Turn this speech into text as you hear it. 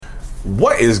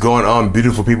What is going on,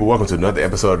 beautiful people? Welcome to another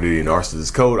episode of the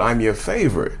Narcissist Code. I'm your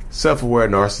favorite self-aware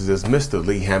narcissist, Mr.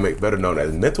 Lee Hammock, better known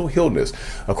as Mental Healness,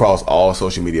 across all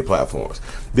social media platforms.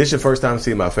 This is your first time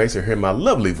seeing my face or hearing my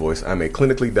lovely voice. I'm a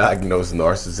clinically diagnosed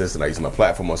narcissist, and I use my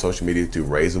platform on social media to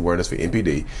raise awareness for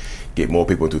NPD, get more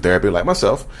people into therapy like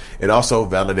myself, and also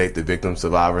validate the victims,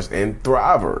 survivors, and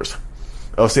thrivers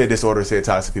of said disorder, said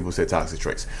toxic people, said toxic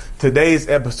traits. Today's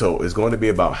episode is going to be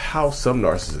about how some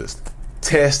narcissists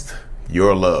test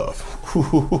your love.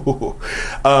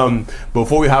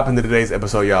 Before we hop into today's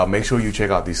episode, y'all, make sure you check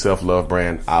out the self-love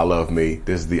brand, I Love Me.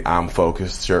 This is the I'm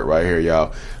Focused shirt right here,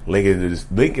 y'all. Link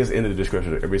is in the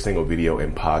description of every single video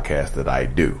and podcast that I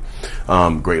do.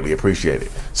 Greatly appreciate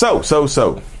it. So,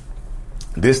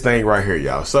 this thing right here,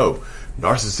 y'all. So,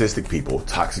 narcissistic people,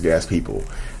 toxic ass people,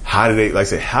 how do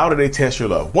they test your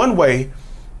love? One way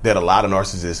that a lot of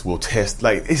narcissists will test,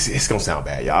 it's gonna sound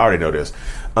bad, y'all. I already know this.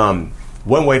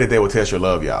 One way that they will test your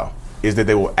love, y'all, is that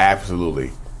they will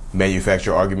absolutely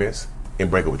manufacture arguments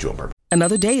and break up with you on purpose.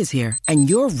 Another day is here, and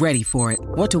you're ready for it.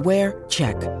 What to wear?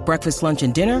 Check. Breakfast, lunch,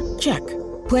 and dinner? Check.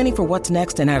 Planning for what's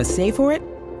next and how to save for it?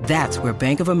 That's where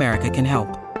Bank of America can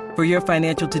help. For your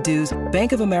financial to-dos,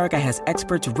 Bank of America has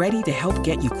experts ready to help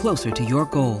get you closer to your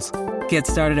goals. Get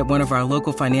started at one of our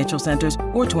local financial centers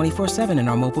or 24/7 in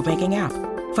our mobile banking app.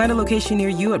 Find a location near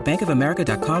you at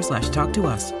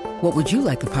bankofamerica.com/talktous. What would you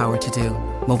like the power to do?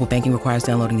 Mobile banking requires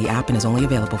downloading the app and is only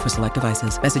available for select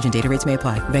devices. Message and data rates may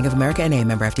apply. Bank of America N.A.,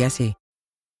 member FDIC.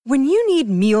 When you need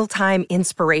mealtime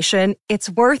inspiration,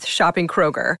 it's worth shopping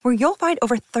Kroger, where you'll find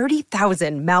over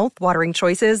 30,000 mouth-watering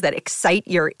choices that excite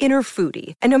your inner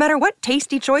foodie. And no matter what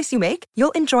tasty choice you make,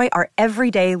 you'll enjoy our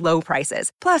everyday low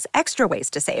prices, plus extra ways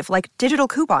to save, like digital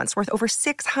coupons worth over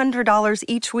 $600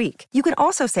 each week. You can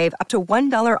also save up to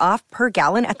 $1 off per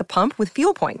gallon at the pump with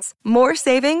fuel points. More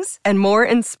savings and more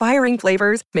inspiring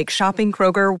flavors make shopping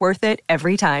Kroger worth it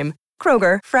every time.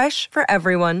 Kroger, fresh for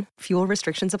everyone. Fuel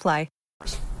restrictions apply.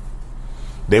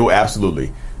 They will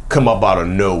absolutely come up out of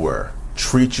nowhere,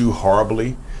 treat you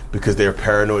horribly because they're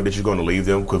paranoid that you're going to leave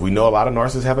them. Because we know a lot of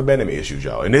narcissists have abandonment issues,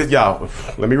 y'all. And this, y'all,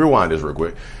 let me rewind this real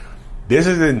quick. This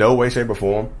is in no way, shape, or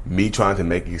form me trying to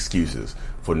make excuses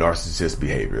for narcissist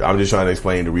behavior. I'm just trying to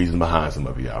explain the reason behind some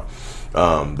of it, y'all.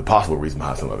 The possible reason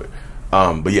behind some of it.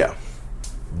 But yeah,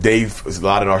 a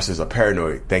lot of narcissists are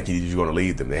paranoid, thinking you're going to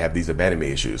leave them. They have these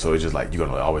abandonment issues. So it's just like, you're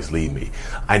going to always leave me.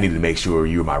 I need to make sure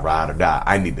you're my ride or die.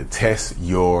 I need to test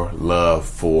your love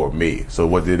for me. So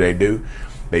what do?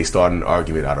 They start an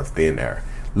argument out of thin air.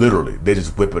 Literally, they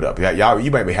just whip it up. Y'all,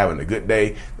 you might be having a good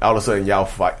day. All of a sudden, y'all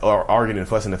fight, or arguing and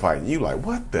fussing and fighting. You like,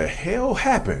 what the hell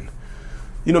happened?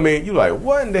 You know what I mean? You like,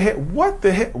 what in the heck? What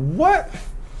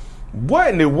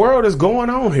in the world is going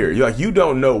on here? You're like, you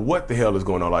don't know what the hell is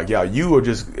going on. Like, y'all, you are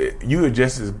just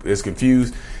as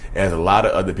confused as a lot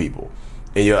of other people.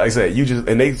 And like I said,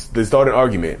 they start an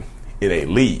argument and they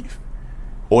leave,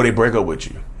 or they break up with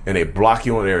you and they block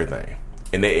you on everything,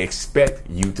 and they expect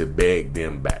you to beg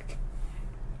them back.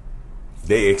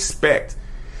 They expect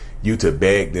you to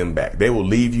beg them back. They will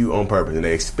leave you on purpose, and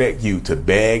they expect you to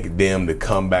beg them to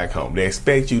come back home. They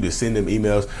expect you to send them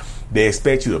emails. They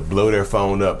expect you to blow their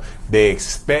phone up. They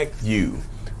expect you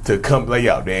to come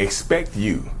They expect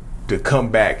you to come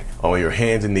back on your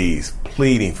hands and knees,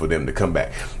 pleading for them to come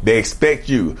back. They expect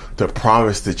you to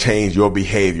promise to change your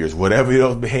behaviors, whatever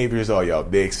those behaviors are, y'all.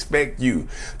 They expect you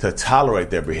to tolerate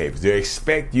their behaviors. They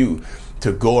expect you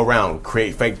to go around,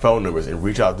 create fake phone numbers and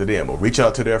reach out to them, or reach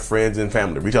out to their friends and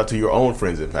family, reach out to your own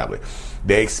friends and family.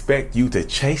 They expect you to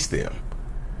chase them.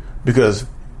 Because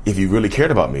if you really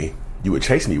cared about me, you would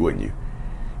chase me, wouldn't you?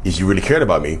 If you really cared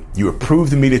about me, you would prove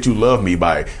to me that you love me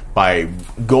by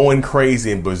going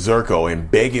crazy and berserko and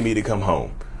begging me to come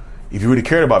home. If you really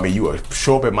cared about me, you would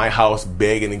show up at my house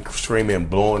begging and screaming and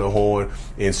blowing a horn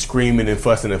and screaming and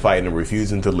fussing and fighting and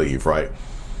refusing to leave, right?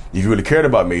 If you really cared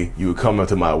about me, you would come up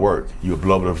to my work. You would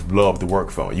blow up the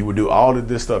work phone. You would do all of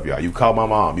this stuff, y'all. You call my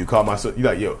mom. You call my son.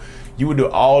 You would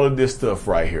do all of this stuff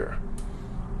right here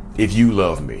if you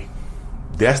love me.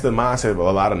 That's the mindset of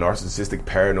a lot of narcissistic,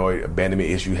 paranoid, abandonment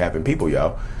issue having people,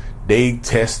 y'all. They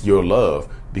test your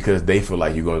love because they feel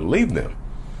like you're going to leave them.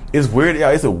 It's weird, y'all.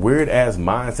 It's a weird ass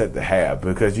mindset to have,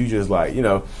 because you just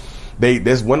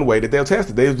there's one way that they'll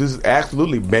test it. They'll just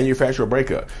absolutely manufacture a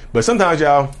breakup. But sometimes,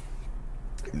 y'all,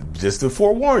 just to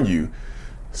forewarn you,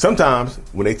 sometimes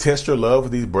when they test your love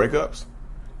with these breakups,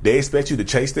 they expect you to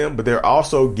chase them, but they're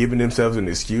also giving themselves an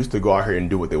excuse to go out here and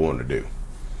do what they want to do.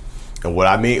 And what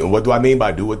do I mean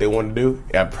by do what they want to do?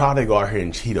 I'd probably go out here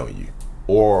and cheat on you,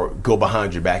 or go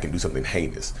behind your back and do something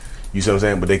heinous. You see what I'm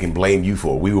saying? But they can blame you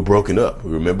for it. We were broken up,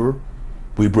 remember?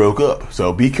 We broke up.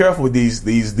 So be careful with these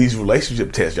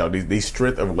relationship tests, y'all. These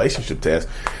strength of relationship tests,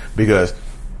 because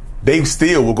they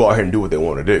still will go out here and do what they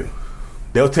want to do.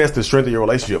 They'll test the strength of your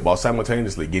relationship while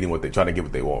simultaneously getting what they're trying to get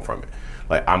what they want from it.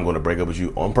 Like, I'm going to break up with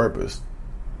you on purpose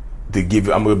I'm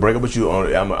going to break up with you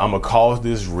I'm going to cause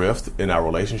this rift in our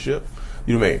relationship.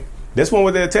 You know what I mean? That's one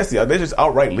way they'll test you. They just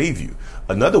outright leave you.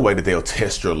 Another way that they'll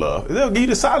test your love is they'll give you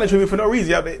the silent treatment for no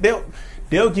reason.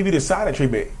 They'll give you the silent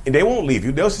treatment and they won't leave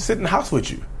you. They'll just sit in the house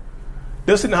with you.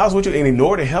 They'll sit in the house with you and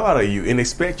ignore the hell out of you and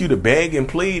expect you to beg and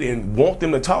plead and want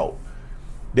them to talk.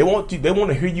 They want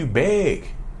to hear you beg.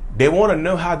 They want to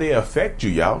know how they affect you,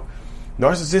 y'all.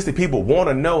 Narcissistic people want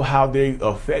to know how they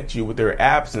affect you with their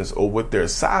absence or with their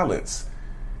silence.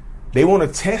 They want to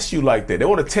test you like that. They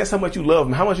want to test how much you love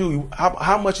them. How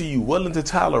much are you willing to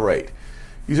tolerate?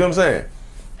 You see what I'm saying?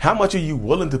 How much are you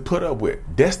willing to put up with?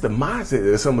 That's the mindset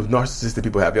that some of narcissistic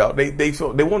people have, y'all. They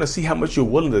want to see how much you're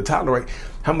willing to tolerate,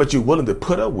 how much you're willing to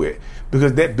put up with,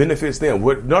 because that benefits them.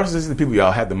 What narcissistic people,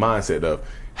 y'all, have the mindset of,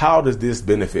 how does this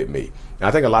benefit me? And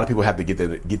I think a lot of people have to get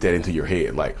that into your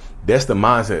head. Like, that's the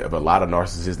mindset of a lot of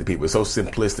narcissistic people. It's so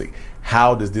simplistic.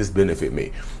 How does this benefit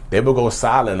me? They will go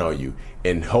silent on you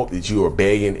and hope that you are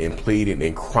begging and pleading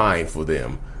and crying for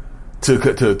them to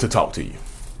talk to you.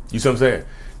 You see what I'm saying?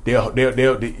 They'll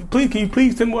please, can you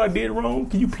please tell me what I did wrong?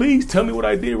 Can you please tell me what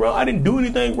I did wrong? I didn't do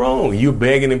anything wrong. You're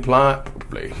begging and pleading.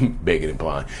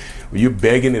 When you're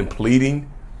begging and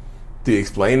pleading to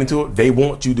explain it to it, they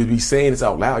want you to be saying this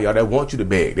out loud, y'all. They want you to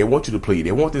beg. They want you to plead.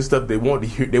 They want this stuff. They want to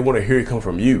hear it come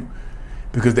from you,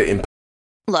 because they.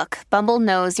 Look, Bumble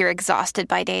knows you're exhausted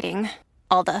by dating.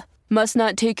 All the must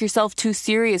not take yourself too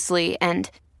seriously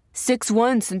and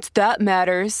 6'1" since that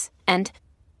matters. And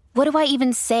what do I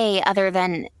even say other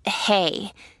than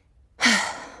hey?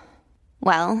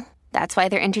 Well, that's why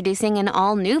they're introducing an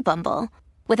all-new Bumble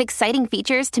with exciting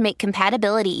features to make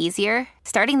compatibility easier,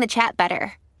 starting the chat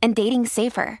better, and dating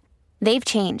safer. They've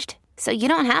changed, so you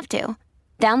don't have to.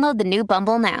 Download the new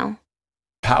Bumble now.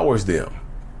 Powers them.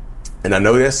 And I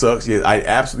know that sucks. Yeah, I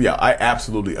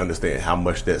absolutely understand how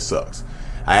much that sucks.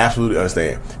 I absolutely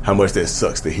understand how much that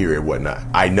sucks to hear and whatnot.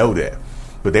 I know that.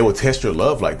 But they will test your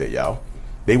love like that, y'all.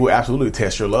 They will absolutely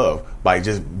test your love by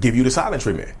just give you the silent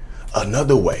treatment.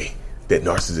 Another way that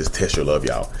narcissists test your love,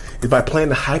 y'all, is by playing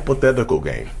the hypothetical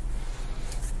game.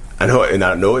 I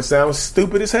know it sounds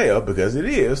stupid as hell, because it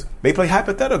is. They play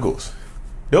hypotheticals.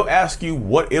 They'll ask you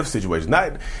what if situations.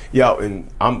 Not, y'all, and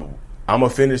I'm gonna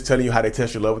finish telling you how they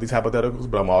test your love with these hypotheticals,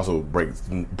 but I'm also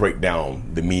break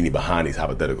down the meaning behind these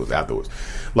hypotheticals afterwards.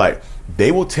 Like,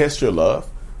 they will test your love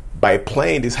by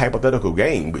playing this hypothetical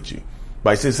game with you,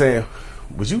 by just saying,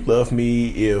 would you love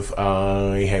me if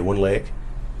I had one leg?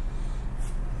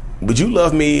 Would you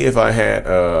love me if I had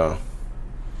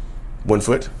 1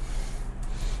 foot?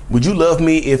 Would you love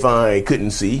me if I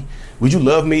couldn't see? Would you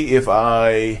love me if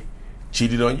I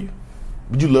cheated on you?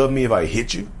 Would you love me if I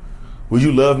hit you? Would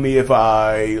you love me if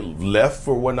I left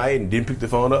for one night and didn't pick the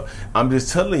phone up? I'm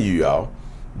just telling you, y'all,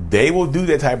 they will do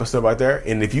that type of stuff right there.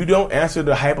 And if you don't answer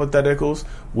the hypotheticals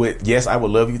with, yes, I will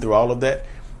love you through all of that,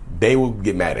 they will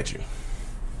get mad at you.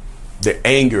 The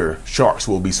anger sharks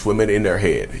will be swimming in their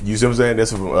head. You see what I'm saying?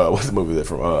 That's from, what's the movie that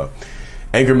from?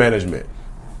 Anger Management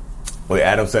with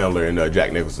Adam Sandler and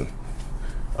Jack Nicholson.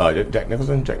 Jack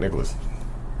Nicholson?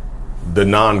 The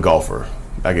non-golfer.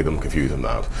 I get them confused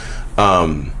sometimes.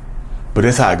 But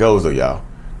that's how it goes, though, y'all.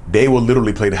 They will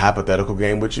literally play the hypothetical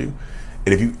game with you.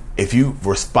 And if you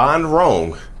respond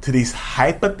wrong to these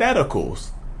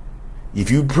hypotheticals, if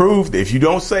you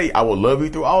don't say, I will love you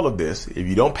through all of this, if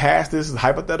you don't pass this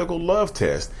hypothetical love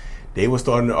test, they will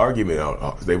start an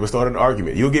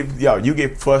argument. You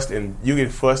get fussed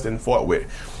and fought with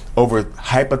over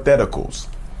hypotheticals.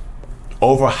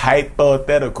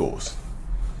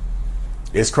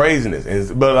 It's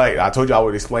craziness. But like I told you, I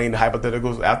would explain the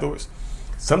hypotheticals afterwards.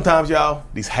 Sometimes, y'all,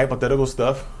 these hypothetical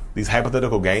stuff, these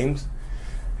hypothetical games,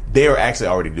 they are actually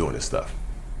already doing this stuff.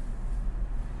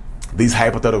 These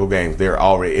hypothetical games,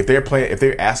 if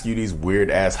they're asking you these weird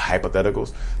ass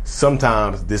hypotheticals,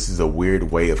 sometimes this is a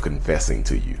weird way of confessing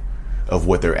to you of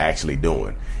what they're actually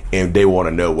doing. And they want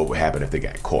to know what would happen if they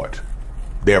got caught.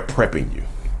 They're prepping you.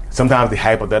 Sometimes the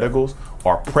hypotheticals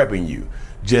are prepping you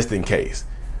just in case.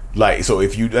 Like, so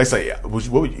if let's say, would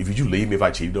you leave me if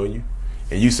I cheated on you?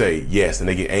 And you say yes, and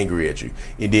they get angry at you,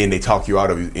 and then they talk you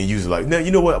out of it, and you're like, no,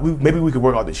 you know what? Maybe we could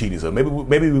work out the cheating. So maybe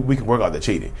we can work out the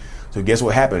cheating. So guess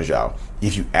what happens, y'all?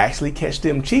 If you actually catch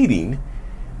them cheating,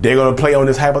 they're gonna play on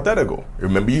this hypothetical.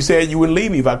 Remember, you said you wouldn't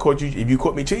leave me if you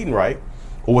caught me cheating, right?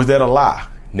 Or was that a lie?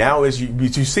 Now you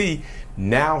see,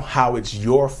 Now how it's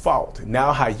your fault.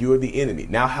 Now how you're the enemy.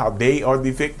 Now how they are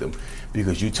the victim.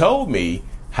 Because you told me,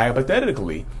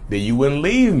 hypothetically, that you wouldn't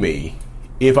leave me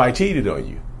if I cheated on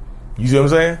you. You see what I'm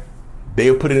saying?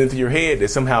 They'll put it into your head that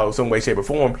somehow, some way, shape, or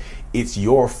form, it's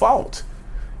your fault.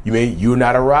 You mean you're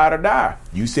not a ride or die.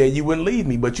 You said you wouldn't leave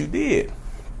me, but you did.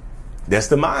 That's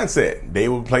the mindset. They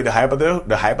will play the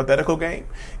hypothetical game.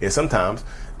 It's sometimes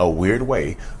a weird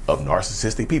way of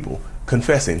narcissistic people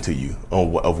confessing to you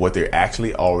of what they're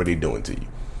actually already doing to you.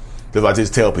 Because I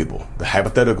just tell people the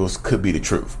hypotheticals could be the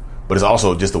truth, but it's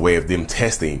also just a way of them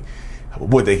testing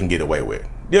what they can get away with.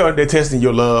 You know, they're testing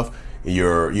your love,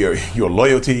 your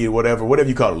loyalty, or whatever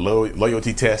you call it,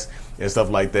 loyalty test and stuff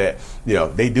like that. You know,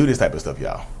 they do this type of stuff,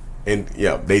 y'all. And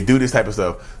they do this type of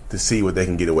stuff to see what they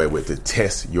can get away with, to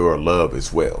test your love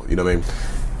as well. You know what I mean?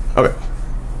 Okay.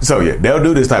 So yeah, they'll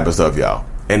do this type of stuff, y'all.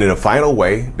 And in the final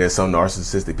way that some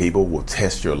narcissistic people will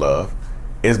test your love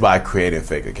is by creating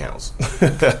fake accounts.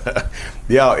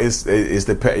 Y'all,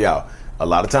 a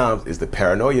lot of times it's the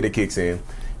paranoia that kicks in.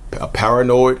 A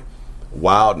paranoid,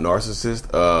 wild narcissist,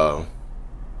 a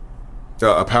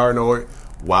paranoid,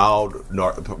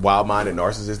 wild-minded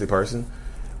narcissistic person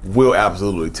will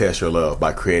absolutely test your love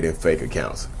by creating fake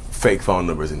accounts, fake phone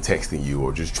numbers, and texting you,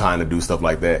 or just trying to do stuff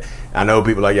like that. I know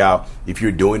people like y'all, if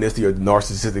you're doing this to your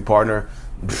narcissistic partner,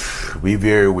 be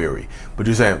very wary. But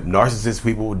you're saying narcissistic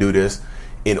people will do this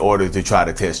in order to try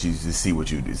to test you, to see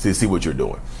what you're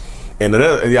doing. And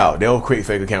they'll create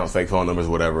fake accounts, fake phone numbers,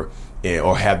 whatever,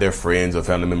 or have their friends or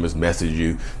family members message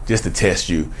you just to test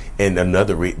you. And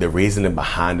the reasoning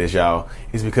behind this, y'all,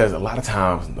 is because a lot of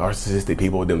times narcissistic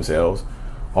people themselves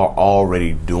are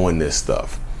already doing this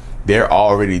stuff. They're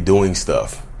already doing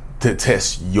stuff to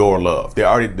test your love.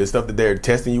 The stuff that they're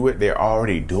testing you with, they're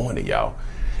already doing it, y'all.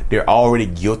 They're already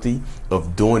guilty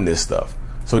of doing this stuff.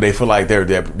 So they feel like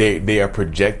they are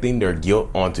projecting their guilt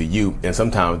onto you, and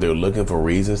sometimes they're looking for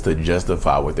reasons to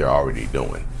justify what they're already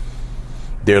doing.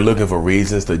 They're looking for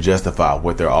reasons to justify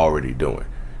what they're already doing.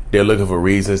 They're looking for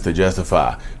reasons to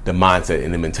justify the mindset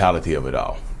and the mentality of it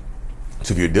all.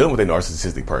 So if you're dealing with a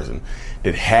narcissistic person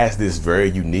that has this very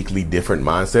uniquely different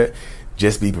mindset,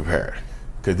 just be prepared.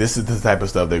 Because this is the type of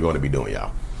stuff they're going to be doing,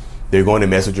 y'all. They're going to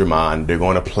mess with your mind. They're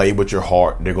going to play with your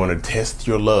heart. They're going to test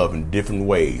your love in different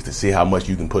ways to see how much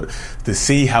you can put up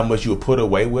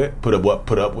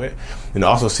with, and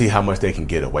also see how much they can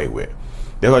get away with.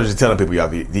 That's why I'm just telling people,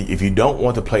 y'all, if you don't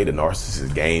want to play the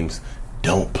narcissist games,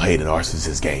 don't play the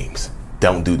narcissist games.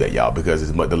 Don't do that, y'all,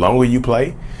 because the longer you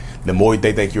play, the more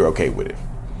they think you're okay with it.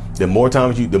 The more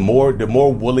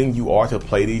more willing you are to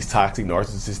play these toxic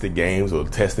narcissistic games or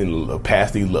testing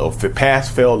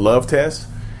past failed love tests,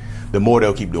 the more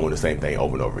they'll keep doing the same thing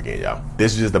over and over again, y'all.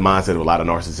 This is just the mindset of a lot of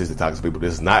narcissistic toxic people.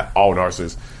 This is not all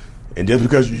narcissists. And just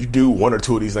because you do one or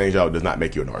two of these things, y'all, does not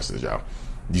make you a narcissist, y'all.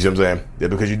 You see what I'm saying? That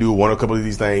because you do one or a couple of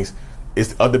these things,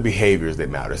 it's other behaviors that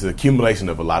matter. It's an accumulation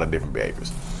of a lot of different behaviors.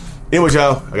 Anyway,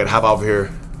 y'all, I got to hop over here.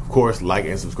 Of course, like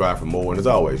and subscribe for more. And as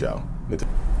always, y'all,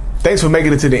 thanks for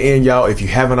making it to the end, y'all. If you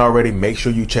haven't already, make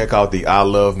sure you check out the I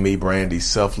Love Me brand, the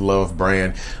self-love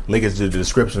brand. Link is in the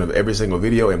description of every single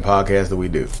video and podcast that we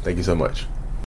do. Thank you so much.